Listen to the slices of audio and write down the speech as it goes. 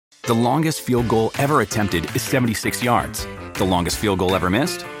The longest field goal ever attempted is 76 yards. The longest field goal ever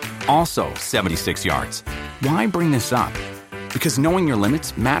missed? Also 76 yards. Why bring this up? Because knowing your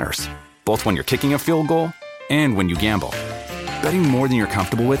limits matters, both when you're kicking a field goal and when you gamble. Betting more than you're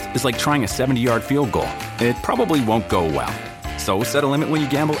comfortable with is like trying a 70-yard field goal. It probably won't go well. So set a limit when you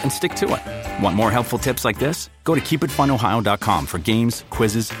gamble and stick to it. Want more helpful tips like this? Go to keepitfunohio.com for games,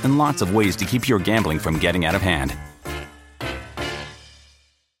 quizzes, and lots of ways to keep your gambling from getting out of hand.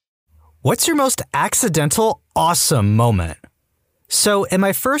 What's your most accidental, awesome moment? So, in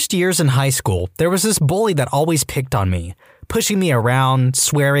my first years in high school, there was this bully that always picked on me, pushing me around,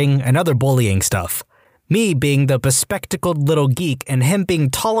 swearing, and other bullying stuff. Me being the bespectacled little geek and him being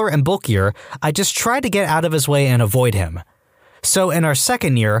taller and bulkier, I just tried to get out of his way and avoid him. So, in our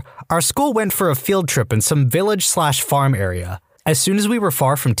second year, our school went for a field trip in some village/farm area. As soon as we were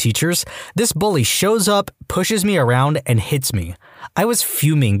far from teachers, this bully shows up, pushes me around, and hits me. I was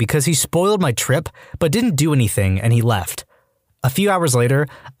fuming because he spoiled my trip, but didn't do anything, and he left. A few hours later,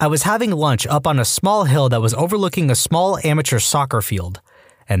 I was having lunch up on a small hill that was overlooking a small amateur soccer field.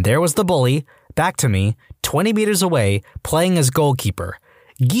 And there was the bully, back to me, 20 meters away, playing as goalkeeper.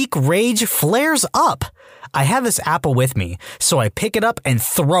 Geek rage flares up. I have this apple with me, so I pick it up and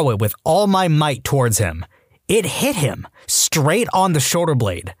throw it with all my might towards him. It hit him, straight on the shoulder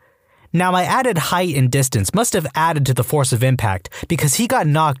blade. Now, my added height and distance must have added to the force of impact because he got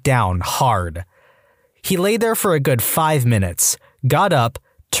knocked down hard. He lay there for a good 5 minutes, got up,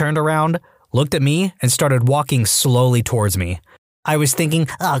 turned around, looked at me, and started walking slowly towards me. I was thinking,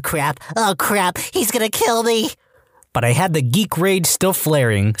 oh crap, he's gonna kill me. But I had the geek rage still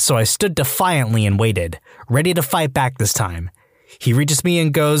flaring, so I stood defiantly and waited, ready to fight back this time. He reaches me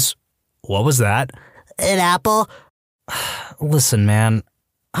and goes, "What was that?" "An apple." Listen, man,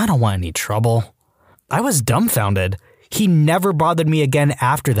 I don't want any trouble. I was dumbfounded. He never bothered me again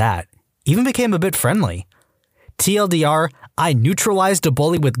after that. Even became a bit friendly. TLDR, I neutralized a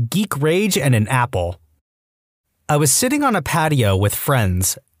bully with geek rage and an apple. I was sitting on a patio with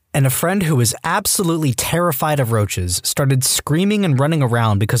friends, and a friend who was absolutely terrified of roaches started screaming and running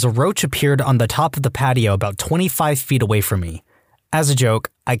around because a roach appeared on the top of the patio about 25 feet away from me. As a joke,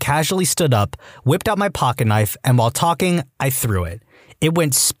 I casually stood up, whipped out my pocket knife, and while talking, I threw it. It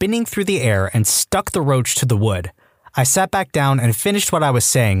went spinning through the air and stuck the roach to the wood. I sat back down and finished what I was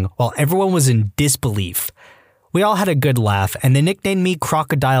saying while everyone was in disbelief. We all had a good laugh, and they nicknamed me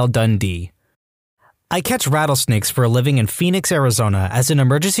Crocodile Dundee. I catch rattlesnakes for a living in Phoenix, Arizona as an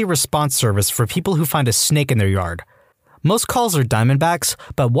emergency response service for people who find a snake in their yard. Most calls are diamondbacks,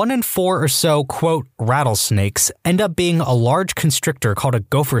 but 1 in 4 or so, quote, rattlesnakes end up being a large constrictor called a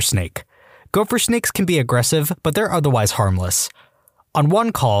gopher snake. Gopher snakes can be aggressive, but they're otherwise harmless. On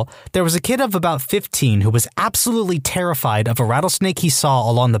one call, there was a kid of about 15 who was absolutely terrified of a rattlesnake he saw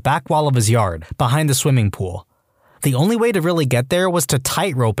along the back wall of his yard, behind the swimming pool. The only way to really get there was to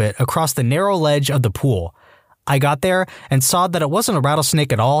tightrope it across the narrow ledge of the pool. I got there and saw that it wasn't a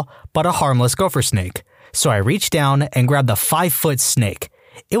rattlesnake at all, but a harmless gopher snake. So I reached down and grabbed the 5-foot snake.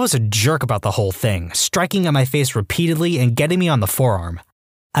 It was a jerk about the whole thing, striking at my face repeatedly and getting me on the forearm.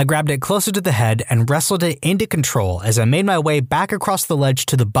 I grabbed it closer to the head and wrestled it into control as I made my way back across the ledge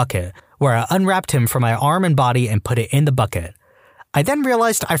to the bucket, where I unwrapped him from my arm and body and put it in the bucket. I then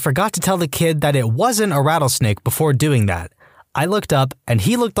realized I forgot to tell the kid that it wasn't a rattlesnake before doing that. I looked up and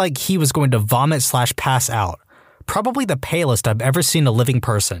he looked like he was going to vomit/pass out. Probably the palest I've ever seen a living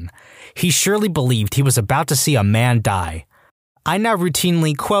person. He surely believed he was about to see a man die. I now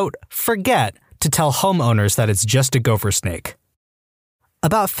routinely, quote, forget to tell homeowners that it's just a gopher snake.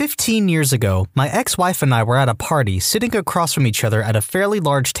 About 15 years ago, my ex-wife and I were at a party sitting across from each other at a fairly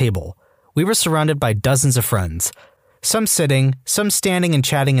large table. We were surrounded by dozens of friends. Some sitting, some standing and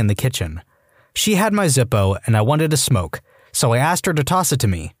chatting in the kitchen. She had my Zippo and I wanted to smoke, so I asked her to toss it to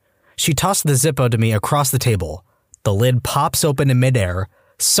me. She tossed the Zippo to me across the table. The lid pops open in midair.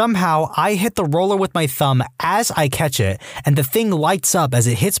 Somehow, I hit the roller with my thumb as I catch it, and the thing lights up as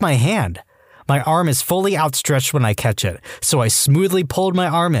it hits my hand. My arm is fully outstretched when I catch it, so I smoothly pulled my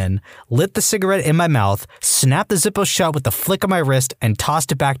arm in, lit the cigarette in my mouth, snapped the Zippo shut with the flick of my wrist, and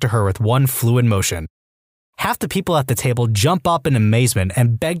tossed it back to her with one fluid motion. Half the people at the table jump up in amazement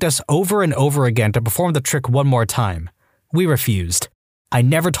and begged us over and over again to perform the trick one more time. We refused. I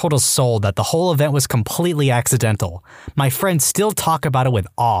never told a soul that the whole event was completely accidental. My friends still talk about it with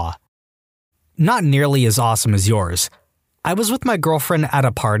awe. Not nearly as awesome as yours. I was with my girlfriend at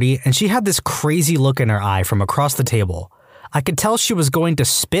a party and she had this crazy look in her eye from across the table. I could tell she was going to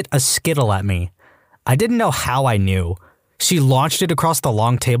spit a Skittle at me. I didn't know how I knew. She launched it across the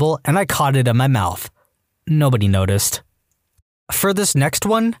long table and I caught it in my mouth. Nobody noticed. For this next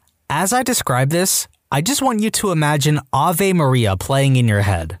one, As I describe this, I just want you to imagine Ave Maria playing in your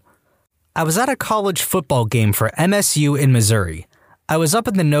head. I was at a college football game for MSU in Missouri. I was up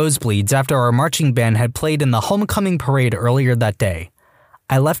in the nosebleeds after our marching band had played in the homecoming parade earlier that day.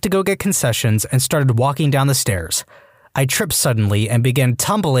 I left to go get concessions and started walking down the stairs. I tripped suddenly and began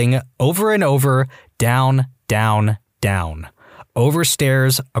tumbling over and over, down, down, down. Over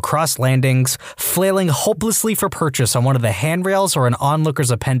stairs, across landings, flailing hopelessly for purchase on one of the handrails or an onlooker's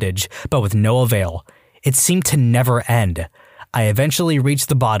appendage, but with no avail. It seemed to never end. I eventually reached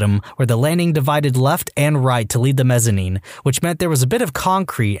the bottom, where the landing divided left and right to lead the mezzanine, which meant there was a bit of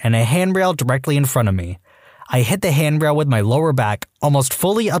concrete and a handrail directly in front of me. I hit the handrail with my lower back, almost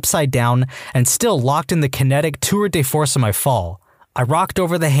fully upside down, and still locked in the kinetic tour de force of my fall. I rocked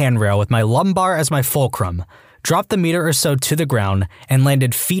over the handrail with my lumbar as my fulcrum, dropped the meter or so to the ground, and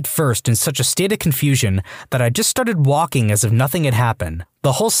landed feet first in such a state of confusion that I just started walking as if nothing had happened.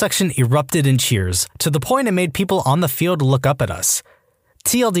 The whole section erupted in cheers, to the point it made people on the field look up at us.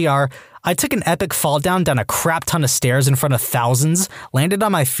 TLDR, I took an epic fall down a crap ton of stairs in front of thousands, landed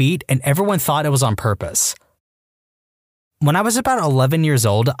on my feet, and everyone thought it was on purpose. When I was about 11 years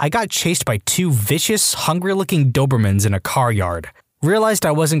old, I got chased by two vicious, hungry-looking Dobermans in a car yard. Realized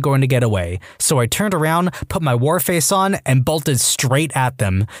I wasn't going to get away, so I turned around, put my war face on, and bolted straight at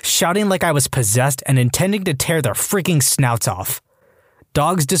them, shouting like I was possessed and intending to tear their freaking snouts off.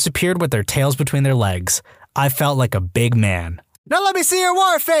 Dogs disappeared with their tails between their legs. I felt like a big man. Now let me see your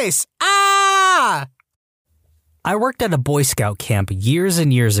war face! Ah! I worked at a Boy Scout camp years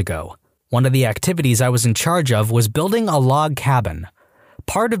and years ago. One of the activities I was in charge of was building a log cabin.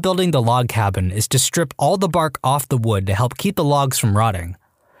 Part of building the log cabin is to strip all the bark off the wood to help keep the logs from rotting.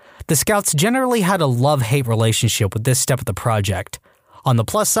 The Scouts generally had a love-hate relationship with this step of the project. On the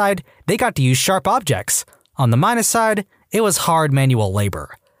plus side, they got to use sharp objects. On the minus side, it was hard manual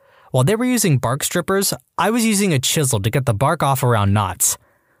labor. While they were using bark strippers, I was using a chisel to get the bark off around knots.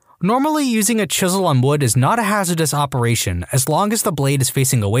 Normally, using a chisel on wood is not a hazardous operation as long as the blade is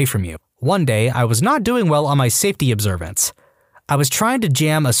facing away from you. One day, I was not doing well on my safety observance. I was trying to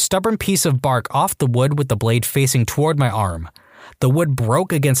jam a stubborn piece of bark off the wood with the blade facing toward my arm. The wood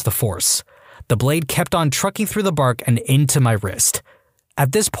broke against the force. The blade kept on trucking through the bark and into my wrist.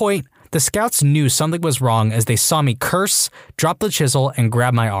 At this point, the Scouts knew something was wrong as they saw me curse, drop the chisel, and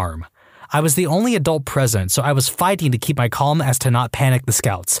grab my arm. I was the only adult present, so I was fighting to keep my calm as to not panic the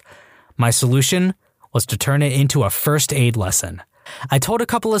Scouts. My solution was to turn it into a first aid lesson. I told a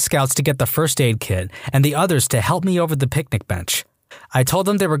couple of Scouts to get the first aid kit and the others to help me over the picnic bench. I told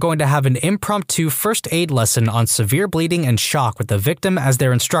them they were going to have an impromptu first aid lesson on severe bleeding and shock with the victim as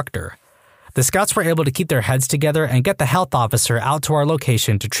their instructor. The Scouts were able to keep their heads together and get the health officer out to our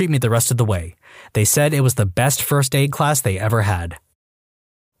location to treat me the rest of the way. They said it was the best first aid class they ever had.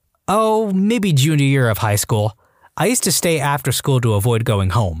 Oh, maybe junior year of high school. I used to stay after school to avoid going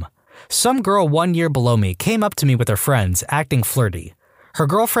home. Some girl 1 year below me came up to me with her friends, acting flirty. Her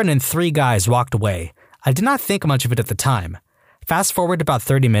girlfriend and 3 guys walked away. I did not think much of it at the time. Fast forward about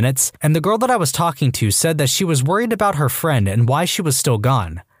 30 minutes, and the girl that I was talking to said that she was worried about her friend and why she was still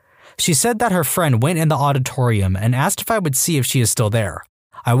gone. She said that her friend went in the auditorium and asked if I would see if she is still there.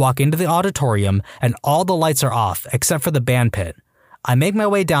 I walk into the auditorium and all the lights are off except for the band pit. I make my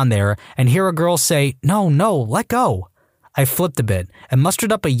way down there and hear a girl say, "No, let go." I flipped a bit and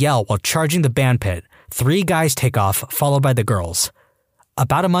mustered up a yell while charging the band pit. 3 guys take off, followed by the girls.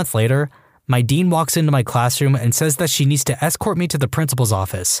 About a month later, my dean walks into my classroom and says that she needs to escort me to the principal's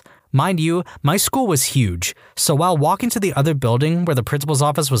office. Mind you, my school was huge, so while walking to the other building where the principal's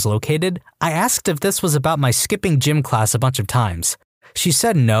office was located, I asked if this was about my skipping gym class a bunch of times. She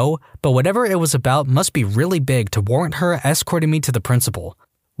said no, but whatever it was about must be really big to warrant her escorting me to the principal.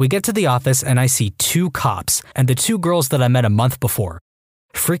 We get to the office and I see 2 cops and the 2 girls that I met a month before.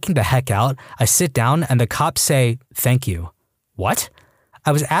 Freaking the heck out, I sit down and the cops say, "Thank you." What?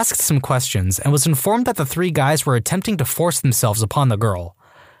 I was asked some questions and was informed that the 3 guys were attempting to force themselves upon the girl.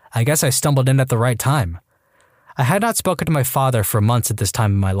 I guess I stumbled in at the right time. I had not spoken to my father for months at this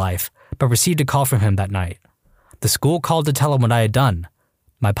time in my life, but received a call from him that night. The school called to tell him what I had done.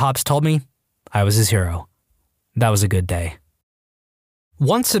 My pops told me I was his hero. That was a good day.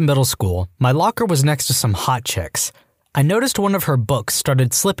 Once in middle school, my locker was next to some hot chicks. I noticed one of her books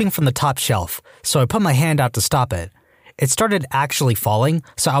started slipping from the top shelf, so I put my hand out to stop it. It started actually falling,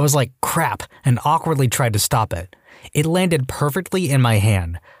 so I was like, crap, and awkwardly tried to stop it. It landed perfectly in my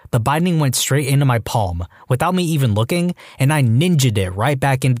hand. The binding went straight into my palm, without me even looking, and I ninja'd it right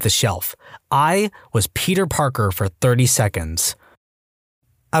back into the shelf. I was Peter Parker for 30 seconds.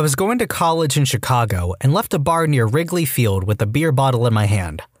 I was going to college in Chicago and left a bar near Wrigley Field with a beer bottle in my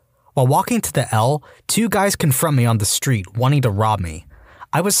hand. While walking to the L, two guys confront me on the street wanting to rob me.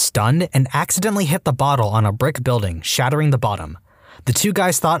 I was stunned and accidentally hit the bottle on a brick building, shattering the bottom. The two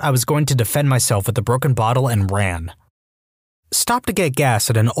guys thought I was going to defend myself with the broken bottle and ran. Stopped to get gas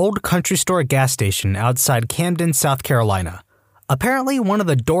at an old country store gas station outside Camden, South Carolina. Apparently, one of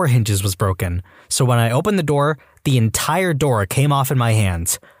the door hinges was broken, so when I opened the door, the entire door came off in my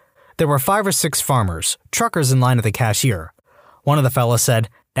hands. There were 5 or 6 farmers, truckers in line at the cashier. One of the fellas said,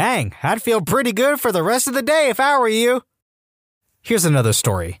 "Dang, I'd feel pretty good for the rest of the day if I were you." Here's another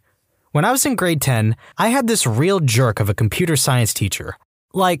story. When I was in grade 10, I had this real jerk of a computer science teacher.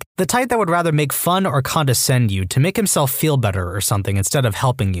 Like, the type that would rather make fun or condescend you to make himself feel better or something instead of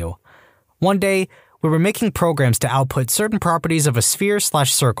helping you. One day, we were making programs to output certain properties of a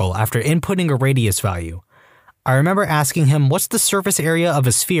sphere/circle after inputting a radius value. I remember asking him what's the surface area of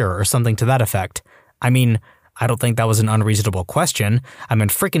a sphere or something to that effect. I mean, I don't think that was an unreasonable question. I'm in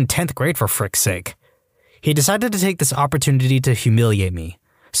frickin' 10th grade for frick's sake. He decided to take this opportunity to humiliate me.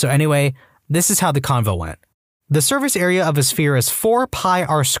 So anyway, this is how the convo went. The surface area of a sphere is 4 pi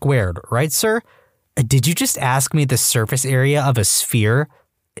r squared, right, sir? Did you just ask me the surface area of a sphere?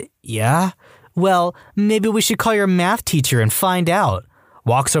 Yeah? Well, maybe we should call your math teacher and find out.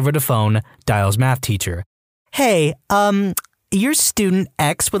 Walks over to phone, dials math teacher. Hey, your student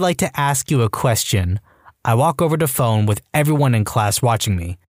X would like to ask you a question. I walk over to phone with everyone in class watching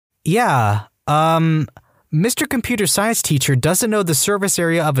me. Yeah, Mr. Computer Science teacher doesn't know the surface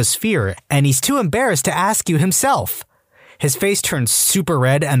area of a sphere, and he's too embarrassed to ask you himself. His face turned super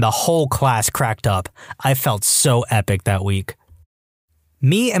red and the whole class cracked up. I felt so epic that week.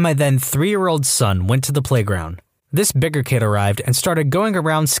 Me and my then 3-year-old son went to the playground. This bigger kid arrived and started going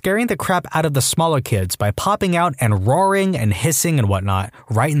around scaring the crap out of the smaller kids by popping out and roaring and hissing and whatnot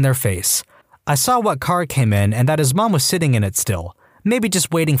right in their face. I saw what car came in and that his mom was sitting in it still. Maybe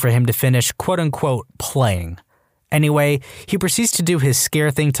just waiting for him to finish quote-unquote playing. Anyway, he proceeds to do his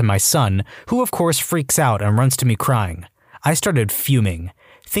scare thing to my son, who of course freaks out and runs to me crying. I started fuming,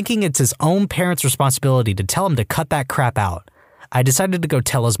 thinking it's his own parents' responsibility to tell him to cut that crap out. I decided to go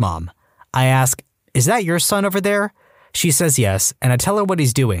tell his mom. I ask, "Is that your son over there?" She says yes, and I tell her what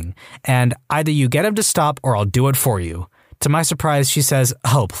he's doing, and either you get him to stop or I'll do it for you. To my surprise, she says,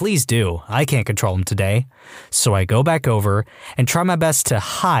 "Oh, please do. I can't control him today." So I go back over and try my best to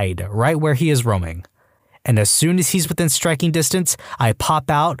hide right where he is roaming. And as soon as he's within striking distance, I pop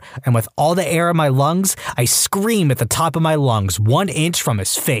out, and with all the air in my lungs, I scream at the top of my lungs 1 inch from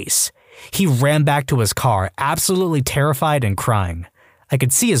his face. He ran back to his car, absolutely terrified and crying. I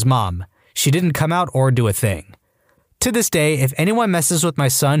could see his mom. She didn't come out or do a thing. To this day, if anyone messes with my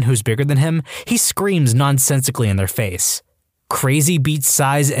son who's bigger than him, he screams nonsensically in their face. Crazy beats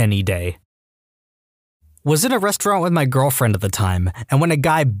size any day. Was in a restaurant with my girlfriend at the time, and when a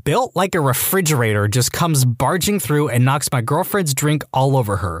guy built like a refrigerator just comes barging through and knocks my girlfriend's drink all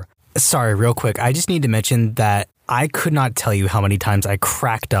over her. Sorry, real quick, I just need to mention that I could not tell you how many times I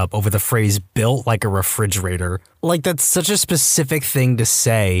cracked up over the phrase built like a refrigerator. Like, that's such a specific thing to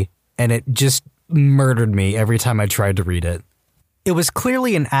say, and it just murdered me every time I tried to read it. It was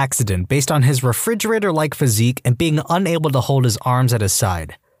clearly an accident based on his refrigerator-like physique and being unable to hold his arms at his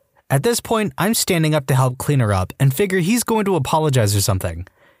side. At this point, I'm standing up to help clean her up and figure he's going to apologize or something.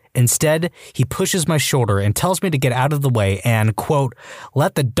 Instead, he pushes my shoulder and tells me to get out of the way and, quote,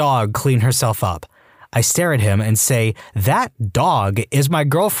 "let the dog clean herself up." I stare at him and say, "That dog is my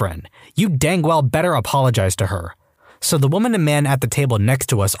girlfriend. You dang well better apologize to her." So the woman and man at the table next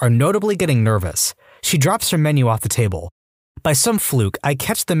to us are notably getting nervous. She drops her menu off the table. By some fluke, I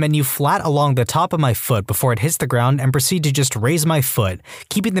catch the menu flat along the top of my foot before it hits the ground and proceed to just raise my foot,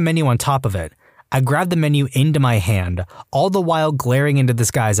 keeping the menu on top of it. I grab the menu into my hand, all the while glaring into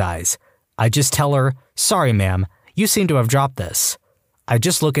this guy's eyes. I just tell her, "Sorry, ma'am, you seem to have dropped this." I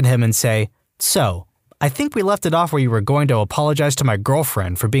just look at him and say, "So, I think we left it off where you were going to apologize to my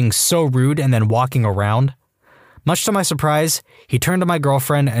girlfriend for being so rude and then walking around." Much to my surprise, he turned to my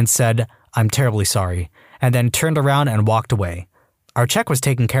girlfriend and said, "I'm terribly sorry," and then turned around and walked away. Our check was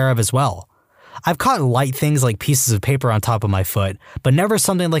taken care of as well. I've caught light things like pieces of paper on top of my foot, but never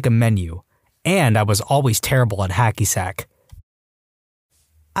something like a menu. And I was always terrible at hacky sack.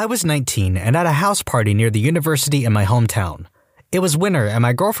 I was 19 and at a house party near the university in my hometown. It was winter and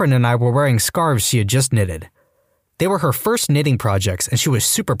my girlfriend and I were wearing scarves she had just knitted. They were her first knitting projects and she was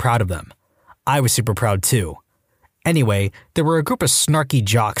super proud of them. I was super proud too. Anyway, there were a group of snarky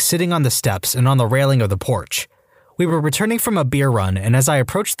jocks sitting on the steps and on the railing of the porch. We were returning from a beer run, and as I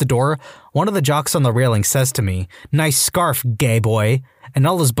approached the door, one of the jocks on the railing says to me, "Nice scarf, gay boy," and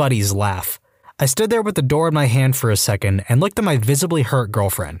all his buddies laugh. I stood there with the door in my hand for a second and looked at my visibly hurt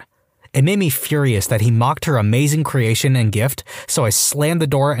girlfriend. It made me furious that he mocked her amazing creation and gift, so I slammed the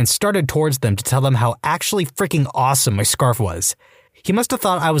door and started towards them to tell them how actually freaking awesome my scarf was. He must have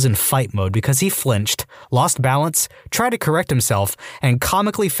thought I was in fight mode because he flinched, lost balance, tried to correct himself, and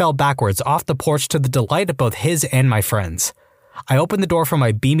comically fell backwards off the porch to the delight of both his and my friends. I opened the door for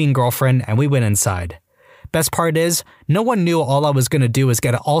my beaming girlfriend and we went inside. Best part is, no one knew all I was going to do was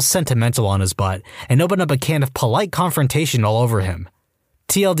get all sentimental on his butt and open up a can of polite confrontation all over him.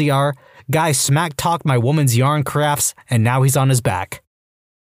 TLDR, guy smack-talked my woman's yarn crafts and now he's on his back.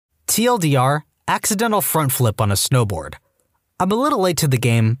 TLDR, accidental front flip on a snowboard. I'm a little late to the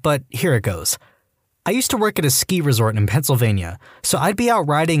game, but here it goes. I used to work at a ski resort in Pennsylvania, so I'd be out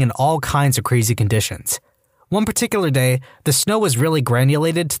riding in all kinds of crazy conditions. One particular day, the snow was really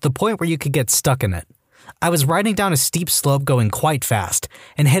granulated to the point where you could get stuck in it. I was riding down a steep slope going quite fast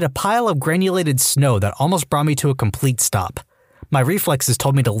and hit a pile of granulated snow that almost brought me to a complete stop. My reflexes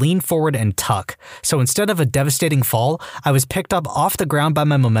told me to lean forward and tuck, so instead of a devastating fall, I was picked up off the ground by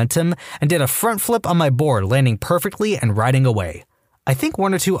my momentum and did a front flip on my board, landing perfectly and riding away. I think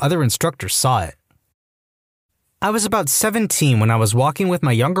one or two other instructors saw it. I was about 17 when I was walking with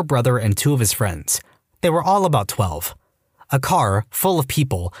my younger brother and two of his friends. They were all about 12. A car, full of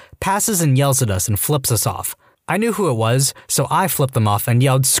people, passes and yells at us and flips us off. I knew who it was, so I flipped them off and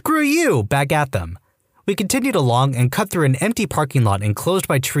yelled, "Screw you!" back at them. We continued along and cut through an empty parking lot enclosed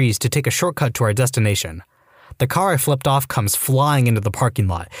by trees to take a shortcut to our destination. The car I flipped off comes flying into the parking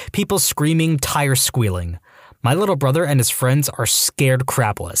lot, people screaming, tires squealing. My little brother and his friends are scared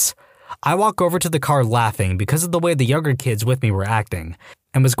crapless. I walk over to the car laughing because of the way the younger kids with me were acting,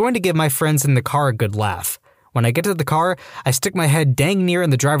 and was going to give my friends in the car a good laugh. When I get to the car, I stick my head dang near in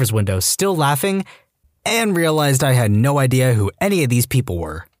the driver's window, still laughing, and realized I had no idea who any of these people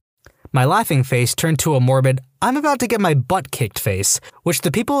were. My laughing face turned to a morbid, "I'm about to get my butt kicked" face, which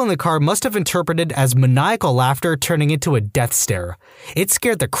the people in the car must have interpreted as maniacal laughter turning into a death stare. It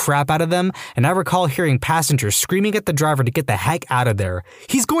scared the crap out of them, and I recall hearing passengers screaming at the driver to get the heck out of there.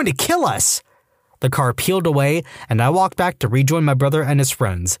 "He's going to kill us!" The car peeled away, and I walked back to rejoin my brother and his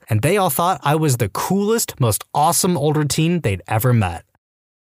friends, and they all thought I was the coolest, most awesome older teen they'd ever met.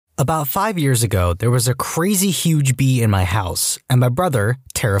 About 5 years ago, there was a crazy huge bee in my house, and my brother,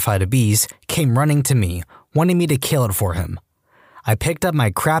 terrified of bees, came running to me, wanting me to kill it for him. I picked up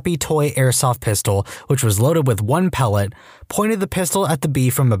my crappy toy airsoft pistol, which was loaded with one pellet, pointed the pistol at the bee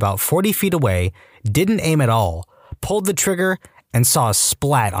from about 40 feet away, didn't aim at all, pulled the trigger, and saw a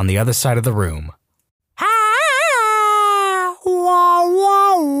splat on the other side of the room.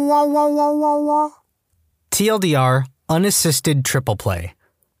 TLDR, unassisted triple play.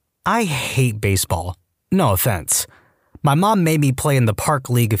 I hate baseball. No offense. My mom made me play in the park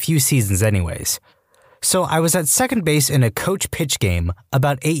league a few seasons anyways. So I was at second base in a coach pitch game,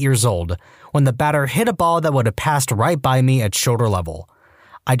 about 8 years old, when the batter hit a ball that would have passed right by me at shoulder level.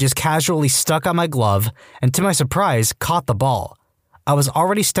 I just casually stuck on my glove and to my surprise caught the ball. I was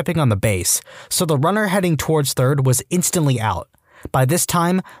already stepping on the base, so the runner heading towards third was instantly out. By this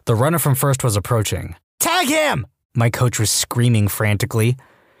time, the runner from first was approaching. "Tag him!" my coach was screaming frantically.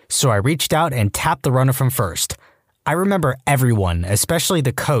 So I reached out and tapped the runner from first. I remember everyone, especially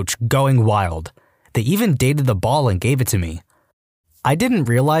the coach, going wild. They even dated the ball and gave it to me. I didn't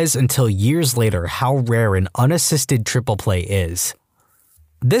realize until years later how rare an unassisted triple play is.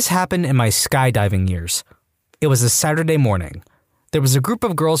 This happened in my skydiving years. It was a Saturday morning. There was a group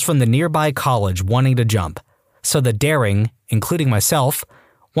of girls from the nearby college wanting to jump. So the daring, including myself,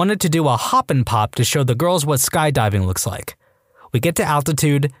 wanted to do a hop and pop to show the girls what skydiving looks like. We get to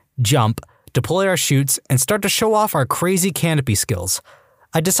altitude, jump, deploy our chutes, and start to show off our crazy canopy skills.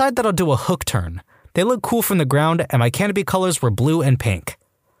 I decide that I'll do a hook turn. They look cool from the ground, and my canopy colors were blue and pink.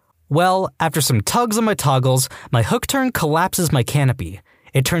 Well, after some tugs on my toggles, my hook turn collapses my canopy.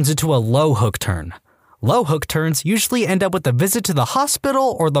 It turns into a low hook turn. Low hook turns usually end up with a visit to the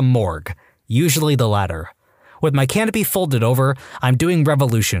hospital or the morgue, usually the latter. With my canopy folded over, I'm doing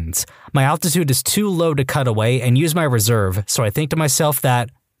revolutions. My altitude is too low to cut away and use my reserve, so I think to myself that,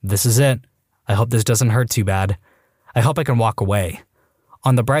 this is it. I hope this doesn't hurt too bad. I hope I can walk away.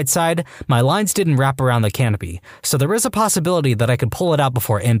 On the bright side, my lines didn't wrap around the canopy, so there is a possibility that I could pull it out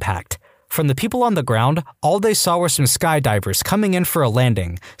before impact. From the people on the ground, all they saw were some skydivers coming in for a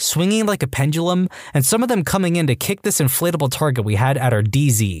landing, swinging like a pendulum, and some of them coming in to kick this inflatable target we had at our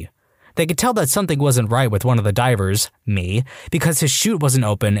DZ. They could tell that something wasn't right with one of the divers, me, because his chute wasn't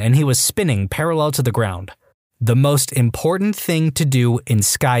open and he was spinning parallel to the ground. The most important thing to do in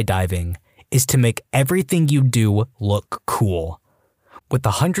skydiving is to make everything you do look cool. With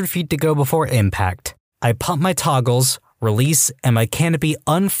 100 feet to go before impact, I pump my toggles, Release, and my canopy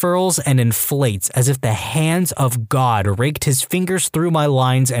unfurls and inflates as if the hands of God raked his fingers through my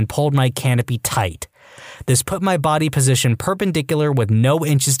lines and pulled my canopy tight. This put my body position perpendicular with no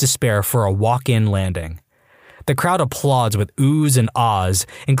inches to spare for a walk-in landing. The crowd applauds with oohs and ahs,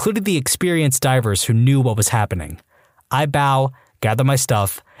 including the experienced divers who knew what was happening. I bow, gather my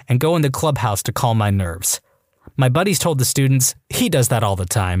stuff, and go in the clubhouse to calm my nerves. My buddies told the students he does that all the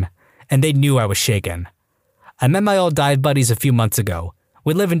time, and they knew I was shaken. I met my old dive buddies a few months ago.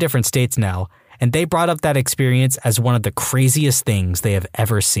 We live in different states now, and they brought up that experience as one of the craziest things they have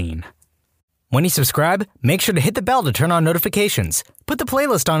ever seen. When you subscribe, make sure to hit the bell to turn on notifications. Put the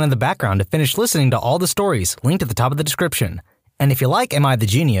playlist on in the background to finish listening to all the stories, linked at the top of the description. And if you like Am I the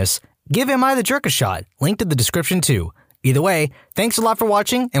Genius, give Am I the Jerk a shot, linked in the description too. Either way, thanks a lot for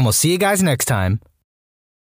watching, and we'll see you guys next time.